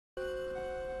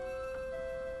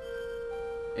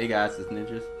Hey guys, it's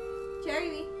Ninjas,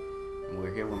 Jeremy. and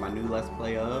we're here with my new Let's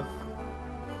Play of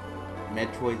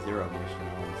Metroid Zero Mission.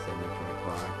 I almost said Metroid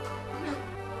Prime.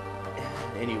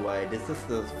 Anyway, this is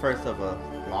the first of a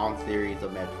long series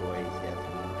of Metroids. Yes,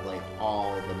 we're going to play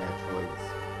all the Metroids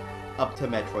up to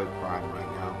Metroid Prime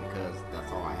right now because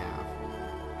that's all I have.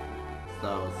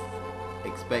 So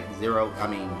expect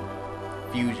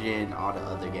Fusion, all the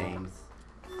other games,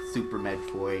 Super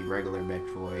Metroid, regular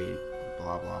Metroid,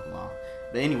 blah blah blah.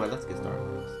 But anyway, let's get started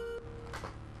with this.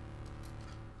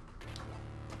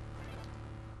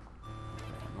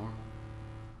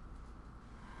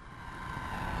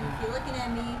 If you're looking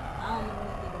at me, I don't know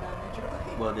anything about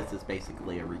Metroid. Well, this is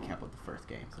basically a recap of the first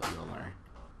game, so you'll learn.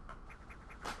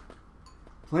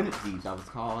 Planet Thieves, I was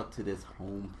called to this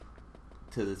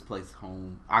place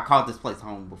home. I called this place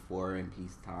home before in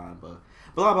peacetime, but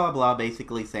blah blah blah,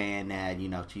 basically saying that, you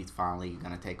know, she's finally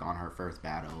gonna take on her first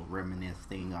battle,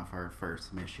 reminiscing of her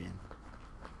first mission.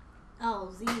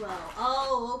 Oh, Zero.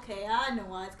 Oh, okay. I know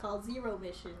why it's called Zero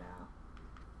Mission now.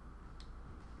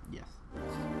 Yes.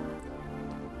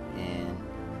 And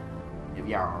if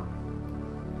y'all are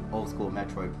old school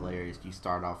Metroid players, you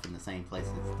start off in the same place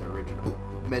as the original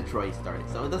Metroid started.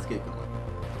 So let's get going.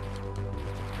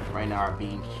 Right now our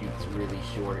beam shoots really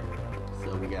short,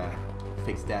 so we gotta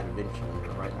fix that eventually.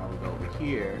 But right now we go over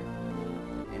here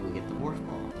and we get the morph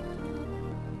ball.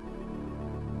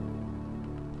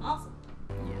 Awesome.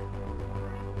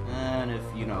 Yeah. And if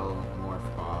you know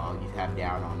morph ball, you have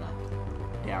down on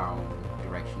the down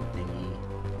direction thingy.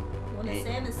 One of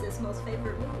Samus's most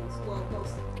favorite moves, well,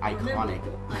 most iconic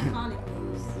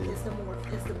moves is the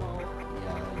morph, is the ball.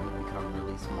 Yeah, you become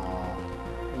really small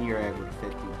and you're able to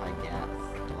fit through tight gaps.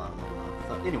 Blah, blah, blah.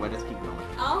 So anyway, let's keep going.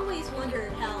 I always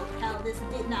wondered how this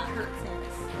did not hurt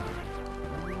Samus.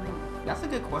 That's a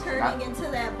good question. Turning into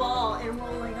that ball and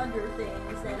rolling under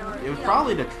things that are. It was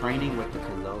probably the training with the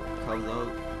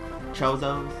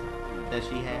Chozos that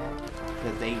she had,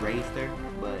 because they raised her.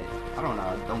 But I don't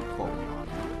know. Don't quote me on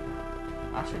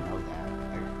that. I should know that.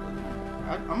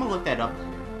 Actually, I'm gonna look that up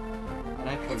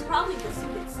later. It's probably the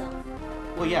suit itself.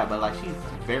 Well, yeah, but like she's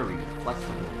very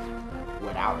flexible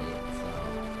without it.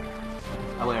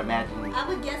 I would imagine. I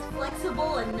would guess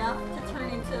flexible enough to turn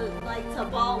into, like, to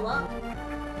ball up,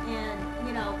 and,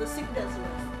 you know, the suit does the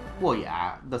rest. Well,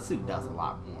 yeah, the suit does a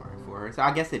lot more for her, so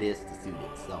I guess it is the suit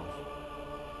itself.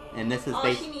 And this is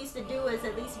all she needs to do is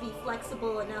at least be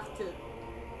flexible enough to,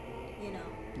 you know.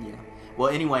 Yeah. Well,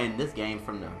 anyway, in this game,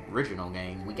 from the original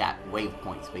game, we got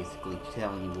waypoints basically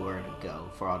telling you where to go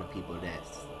for all the people that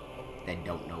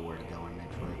don't know where to go in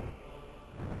Metroid.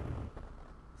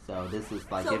 So this is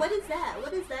like. So what is that?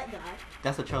 What is that guy?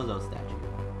 That's a Chozo statue.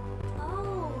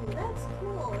 Oh, that's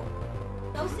cool.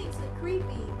 Those things are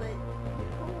creepy, but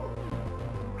cool.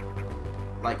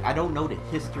 Like, I don't know the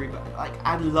history, but like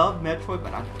I love Metroid,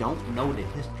 but I don't know the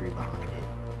history behind it,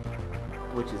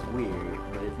 which is weird.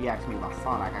 But if you ask me about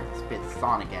Sonic, I can spit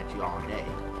Sonic at you all day.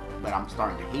 But I'm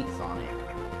starting to hate Sonic.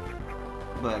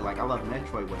 But like I love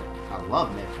Metroid, but I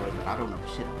don't know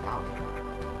shit about it.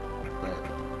 But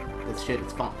this shit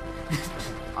is fun.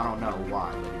 I don't know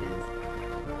why, but it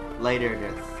is. Later,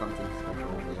 there's something special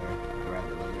over there. Grab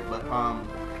it later. But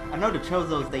I know the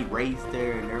Chozos, they raised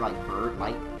her and they're like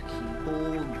bird-like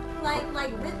people.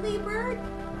 Like Ridley Bird?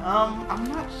 I'm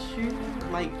not sure.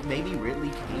 Like maybe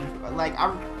Ridley came. Like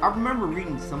I remember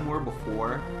reading somewhere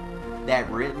before that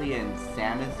Ridley and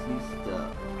Samus used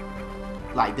to.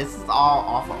 Like, this is all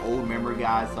off of old memory,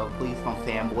 guys, so please don't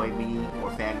fanboy me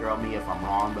or fangirl me if I'm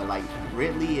wrong, but, like,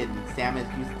 Ridley and Samus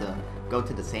used to go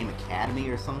to the same academy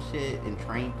or some shit and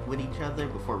train with each other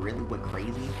before Ridley went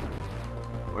crazy.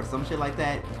 Or some shit like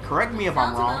that. Correct me if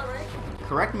I'm wrong. Right.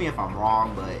 Correct me if I'm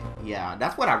wrong, but, yeah,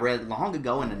 that's what I read long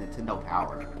ago in the Nintendo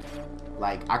Power.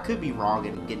 Like, I could be wrong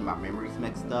and getting my memories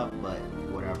mixed up, but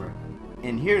whatever.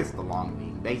 And here's the long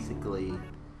beam. Basically,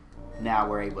 now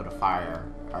we're able to fire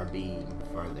our beam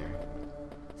further.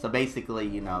 So basically,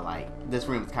 you know, like, this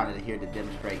room is kind of here to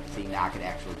demonstrate, see, now I can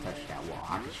actually touch that wall.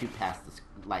 I can shoot past the,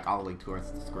 like, all the way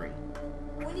towards the screen.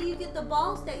 When do you get the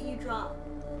balls that you drop?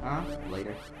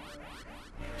 Later.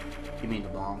 You mean the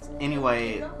bombs?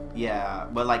 Anyway, yeah,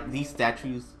 but like, these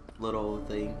statues, little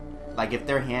thing, like, if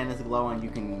their hand is glowing, you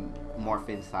can morph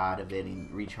inside of it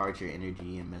and recharge your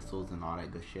energy and missiles and all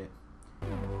that good shit.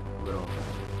 Little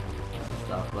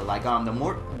stuff, but like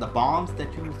the bombs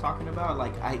that you was talking about,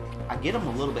 like I get them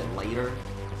a little bit later.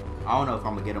 I don't know if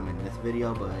I'm gonna get them in this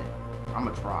video, but I'm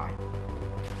gonna try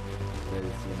because,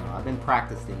 you know, I've been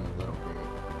practicing a little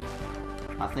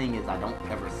bit. My thing is I don't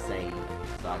ever save,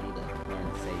 so I need to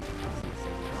learn to save.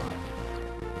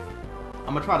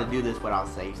 I'm gonna try to do this without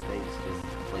save states, just to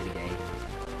play the game.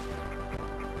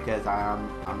 because I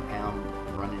am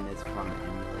running this from an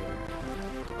emulator.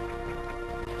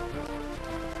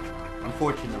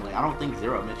 Unfortunately, I don't think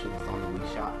Zero Mission is on the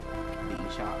eShop.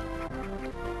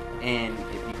 And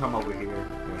if you come over here,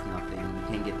 there's nothing. You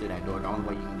can't get through that door. The only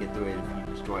way you can get through it is if you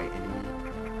destroy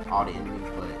all the enemies,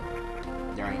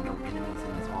 but there ain't no enemies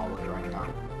in this hallway right now.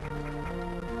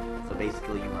 So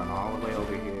basically, you run all the way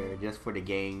over here just for the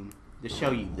game to show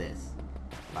you this.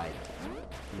 Like,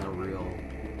 no real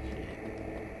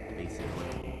shit,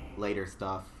 basically. Later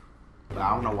stuff. But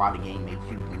I don't know why the game makes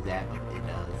you do that, but it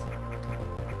does.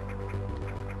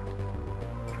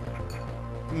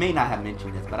 I may not have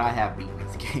mentioned this, but I have beaten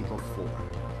this game before.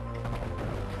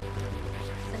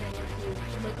 And then if you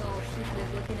look all stupid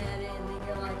looking at it, and then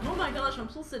you're like, oh my gosh, I'm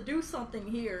supposed to do something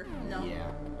here. No.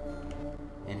 Yeah.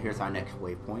 And here's our next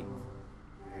waypoint.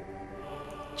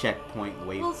 Checkpoint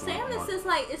waypoint. Well, Samus is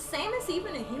like, is Samus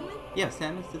even a human? Yeah,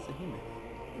 Samus is a human.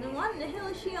 Then why in the hell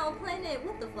is she on planet?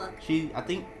 What the fuck? I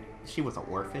think she was an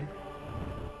orphan.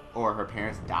 Or her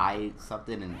parents died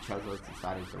something and Chuzos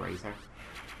decided to raise her.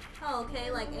 Oh, okay,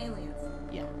 like aliens.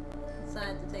 Yeah.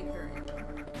 Decided to take her in.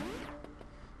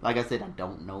 Like I said, I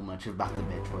don't know much about the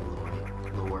Metroid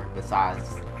lore.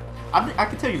 Besides, I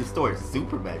can tell you the story of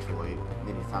Super Metroid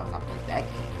many times I played that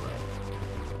game,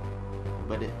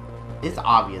 but it's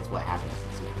obvious what happens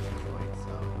in Super Metroid.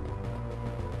 So,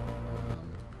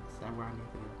 is that where I need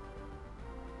to go?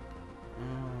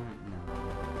 No.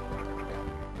 Yeah.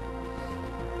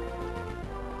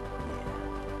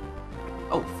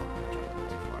 Oh fuck!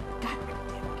 Too far. God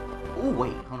damn it! Oh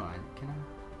wait, hold on. Can I?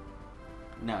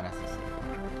 No, that's the same.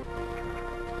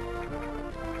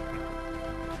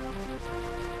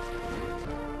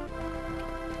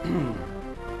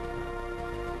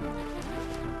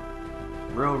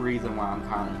 Real reason why I'm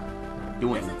kind of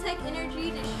doing. Does it take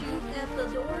energy to shoot at the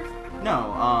doors?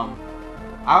 No,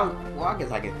 I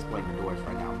guess I can explain the doors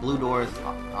right now. Blue doors,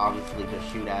 obviously, just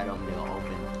shoot at them, they'll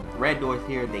open. Red doors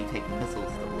here, they take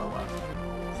missiles to blow up.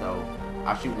 So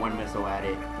I shoot one missile at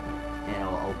it, and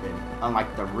it'll open.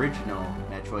 Unlike the original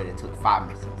Metroid, it took 5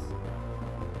 missiles.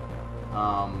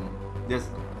 There's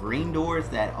green doors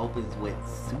that opens with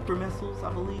super missiles,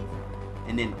 I believe,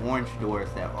 and then orange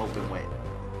doors that open with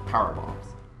power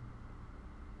bombs.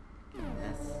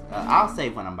 Yes. I'll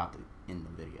save when I'm about to end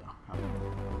the video,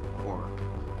 or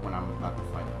when I'm about to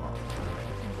fight the boss.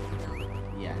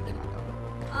 Yeah, then I don't.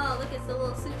 Oh, look, it's the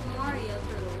little Super Mario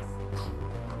turtles.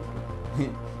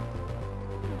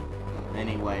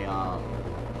 Anyway,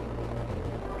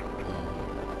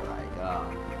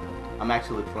 I'm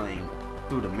actually playing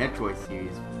through the Metroid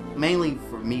series, mainly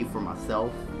for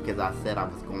myself, because I said I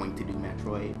was going to do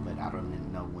Metroid, but I don't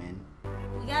even know when.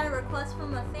 You got a request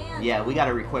from a fan? Yeah, we got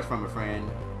a request from a friend,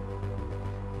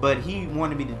 but he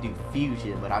wanted me to do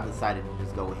Fusion, but I decided to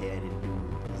just go ahead and do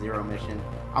Zero Mission.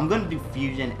 I'm gonna do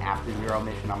Fusion after Zero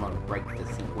Mission. I'm gonna break the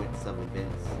sequence of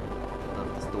events of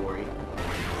the story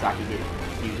so I can get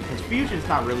Fusion, because Fusion's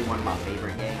not really one of my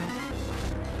favorite games.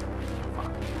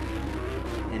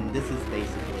 And this is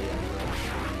basically a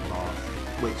boss,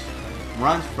 which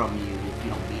runs from you if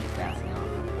you don't beat it fast enough.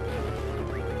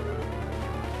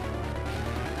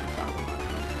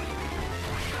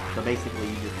 So basically,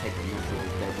 you just take the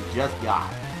missiles that we just got,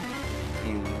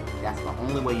 and that's the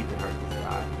only way you can hurt this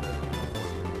guy.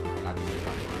 And I think it's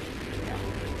yeah.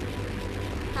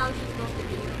 How is he supposed to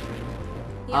beat him?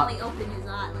 He only opened his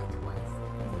eye like twice.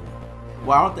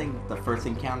 Well, I don't think the first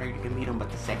encounter you can beat him, but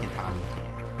the second time you can,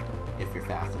 if you're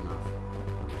fast enough.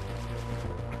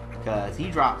 Because he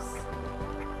drops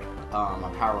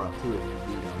a power up too if you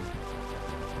beat him,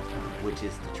 which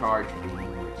is the charge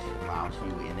beam, which allows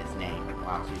you, in its name,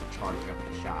 allows you to charge up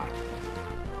the shot.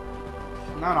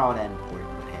 Not all that important,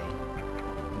 but hey,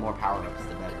 the more power ups,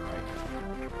 the better, right?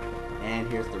 And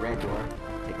here's the red door.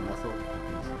 Take a missile.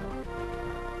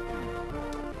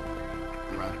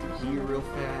 Run through here real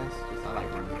fast. Just I like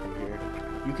running through here.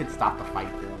 You can stop to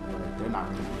fight them, but they're not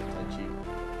really going to touch you.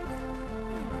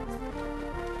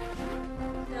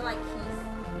 They're like keys.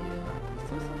 Yeah.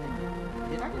 So something.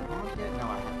 Did I get bombed yet? No,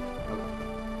 I haven't. Okay.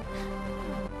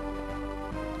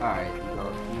 Alright, you go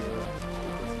here.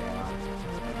 This down.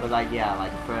 But like, yeah,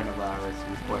 like a friend of ours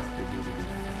requested me to do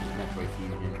Metroid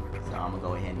Fusion. So I'm going to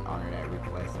go ahead and honor that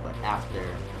request. But after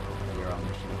Zero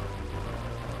Mission.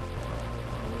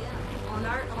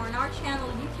 On our channel,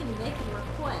 you can make a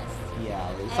request.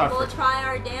 Yeah, it's and we'll try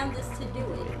our damnedest to do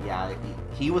it. Yeah,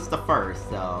 he was the first,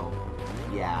 so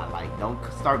yeah, like don't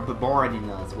start bombarding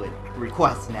us with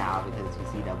requests now because you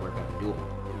see that we're gonna do them.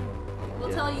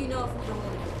 We'll tell you no if we're doing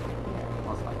it. Yeah,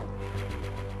 most likely.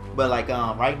 But like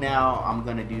right now, I'm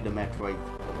gonna do the Metroid,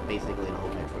 basically the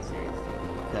whole Metroid series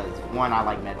because one, I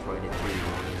like Metroid, and two,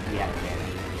 we had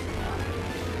advantage.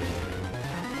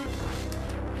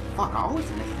 Fuck, I always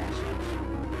miss that shit.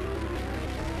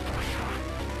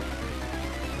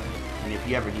 And if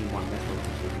you ever need more missiles,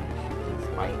 you can shoot the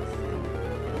spikes and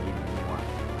it'll give you more.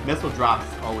 Missile drops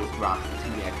always drops 2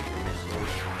 extra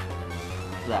missiles.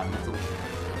 Yeah, missiles.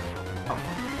 Oh.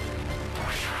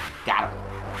 Got him.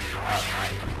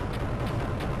 Alright.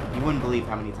 You wouldn't believe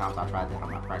how many times I tried that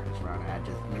on my practice run and I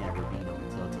just never beat him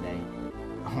until today.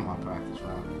 On my practice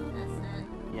run. That's it.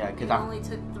 Yeah, because I I only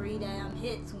took 3 damn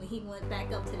hits when he went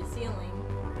back up to the ceiling.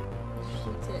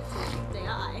 Shoots it to the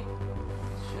eye.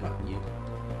 Shut up, you.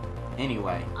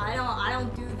 Anyway. I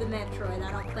don't do the Metroid.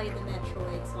 I don't play the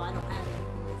Metroid, so I don't have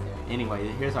anything to say. Anyway,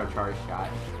 here's our charge shot.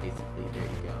 Basically, there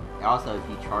you go. Also, if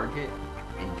you charge it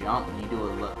and jump, you do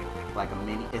a look like a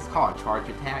mini. It's called a charge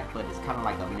attack, but it's kind of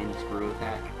like a mini screw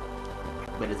attack.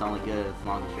 But it's only good as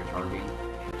long as you're charging.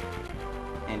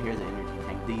 And here's an energy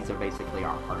tank. These are basically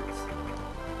our hearts.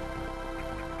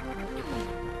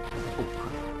 Oh,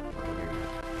 okay,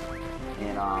 there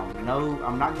you go. And no,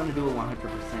 I'm not gonna do a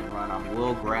 100% run. I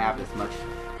will grab as much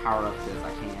power-ups as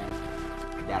I can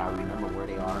that I remember where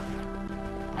they are.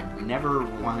 I never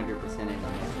 100% in a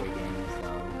Metroid game, so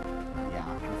yeah,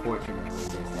 unfortunately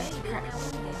there's that. Crap.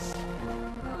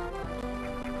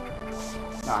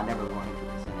 No, I never 100%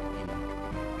 in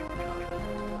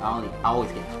it. I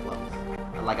always get close.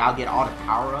 Like, I'll get all the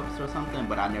power-ups or something,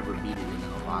 but I never beat it in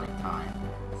an allotted time.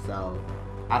 So,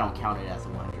 I don't count it as a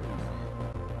 100%.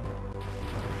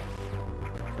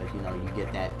 Because, you know, you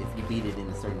get that, if you beat it in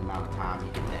a certain amount of time,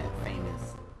 you get that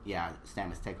famous, yeah,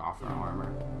 Samus take off her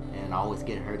armor. And I always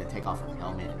get her to take off her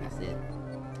helmet, and that's it.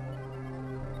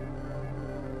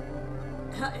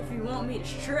 If you want me to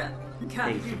strip, you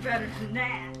gotta do better than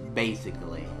that.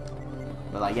 Basically.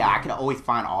 But like, yeah, I could always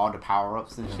find all the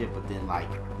power-ups and shit, but then like,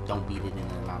 don't beat it in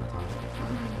the amount of time.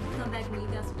 Come back when you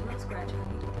got some rough scratch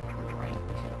on you. Right.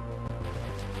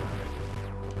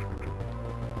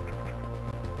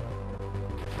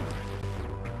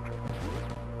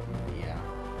 Yeah.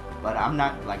 But I'm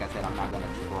not, like I said, I'm not gonna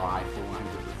try for 100%,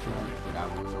 but I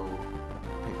will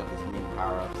pick up as many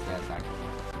power-ups as I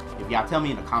can. If y'all tell me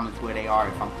in the comments where they are,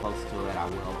 if I'm close to it, I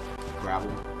will grab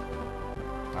them.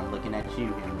 I'm looking at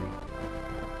you, Henry.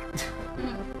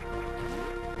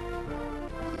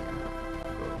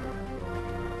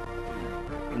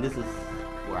 And this is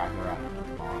where I hear I can get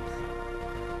the bombs.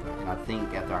 And I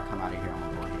think after I come out of here, I'm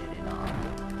gonna go ahead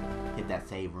and hit that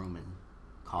save room and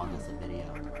call this a video.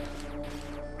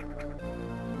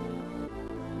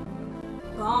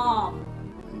 Bomb.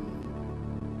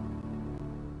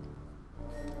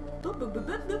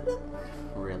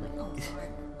 Really? Oh, sorry.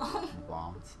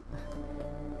 Bombs.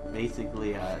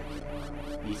 Basically,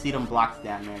 you see them blocks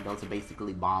down there? Those are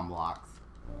basically bomb blocks.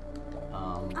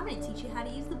 I'm gonna teach you how to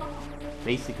use the bomb.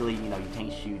 Basically, you know, you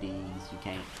can't shoot these. You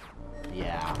can't.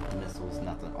 Yeah, missiles,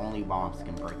 nothing. Only bombs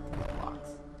can break these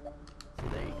blocks. So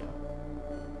there you go.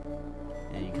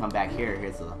 And you come back here.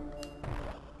 Here's a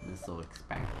missile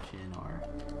expansion or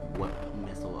what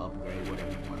missile upgrade,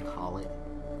 whatever you want to call it.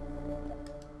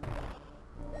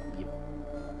 Yep.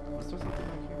 Was there something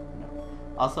back here? No.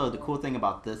 Also, the cool thing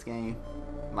about this game,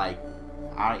 like,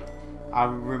 I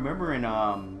remember in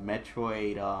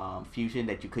Metroid Fusion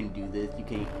that you couldn't do this. You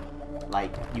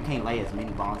can't lay as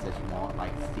many bombs as you want.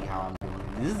 Like, see how I'm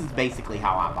doing. This is basically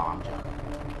how I bomb jump.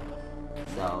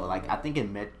 So, like, I think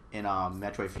in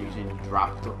Metroid Fusion you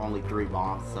dropped only 3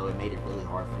 bombs, so it made it really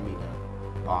hard for me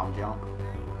to bomb jump.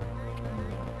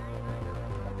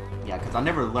 Yeah, because I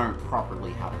never learned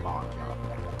properly how to bomb jump.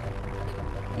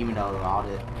 Even though all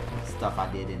the stuff I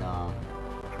did in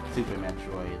Super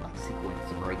Metroid, like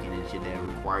sequence breaking and shit that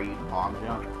require you to bomb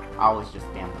jump, I always just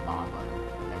spam the bomb button.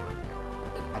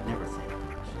 I'd never say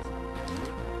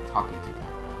it. Talking to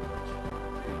that.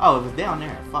 Oh, it was down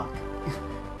there. Fuck.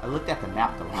 I looked at the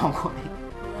map the wrong way.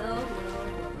 Well.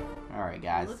 Alright,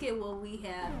 guys. Look at what we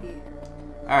have here.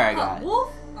 Alright, guys.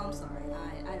 Wolf? I'm sorry.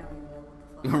 I don't even know what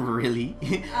the fuck. Really?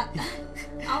 I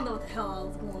don't know what the hell I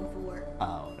was going for.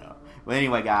 Oh, no. Well,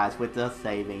 anyway, guys, with us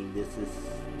saving, this is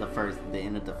the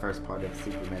end of the first part of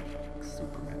Super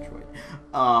Metroid.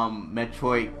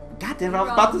 Metroid. Goddamn, I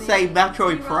was about to say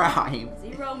Metroid Prime.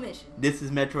 Zero mission. This is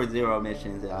Metroid Zero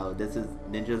Missions. This is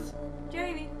Ninjas.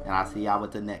 Jamie. And I'll see y'all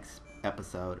with the next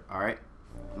episode. Alright?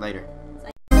 Later.